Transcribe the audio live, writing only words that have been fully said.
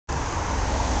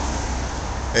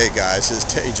Hey guys, it's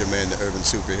Danger Man, the urban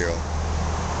superhero.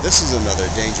 This is another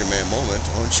Danger Man moment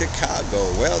on Chicago.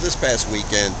 Well, this past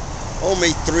weekend,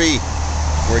 only 3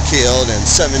 were killed and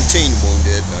 17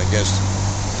 wounded. I guess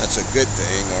that's a good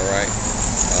thing, all right.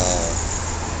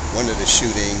 One of the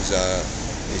shootings,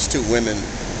 these 2 women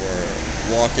were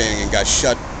walking and got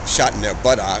shot in their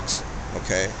buttocks,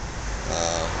 okay.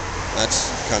 That's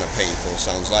kind of painful,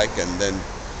 sounds like. And then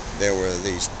there were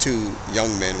these 2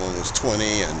 young men, one was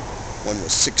 20 and one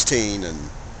was 16, and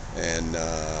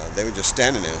they were just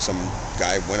standing there. Some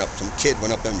kid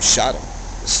went up there and shot him.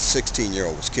 The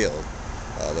 16-year-old was killed.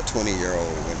 The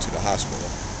 20-year-old went to the hospital.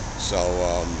 So,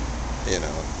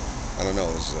 I don't know,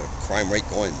 is the crime rate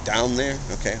going down there?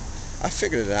 Okay. I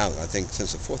figured it out. I think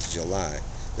since the 4th of July,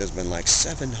 there's been like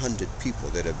 700 people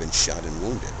that have been shot and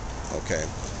wounded. Okay.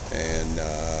 And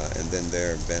then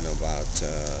there have been about,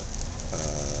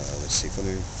 let's see,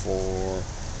 44,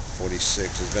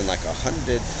 46, there's been like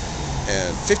 150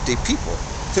 people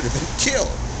that have been killed.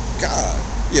 God,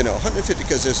 150,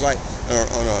 because there's like,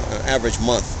 on an average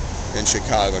month in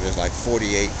Chicago, there's like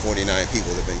 48, 49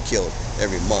 people that have been killed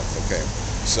every month, okay?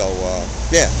 So,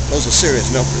 yeah, those are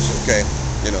serious numbers, okay?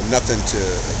 Nothing to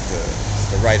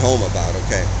write home about,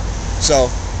 okay? So,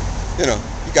 you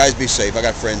guys be safe. I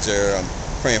got friends there. I'm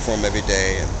praying for them every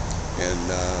day, and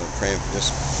praying for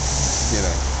just,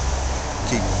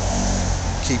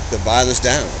 keep the violence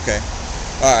down, okay?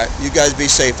 All right, you guys be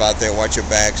safe out there. Watch your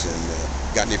backs, and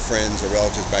got any friends or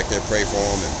relatives back there, pray for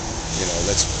them, and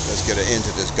let's get an end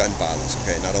to this gun violence,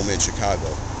 okay? Not only in Chicago,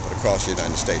 but across the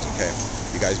United States, okay?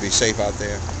 You guys be safe out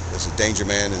there. This is Danger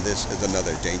Man, and this is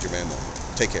another Danger Man moment.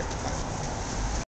 Take care. Bye.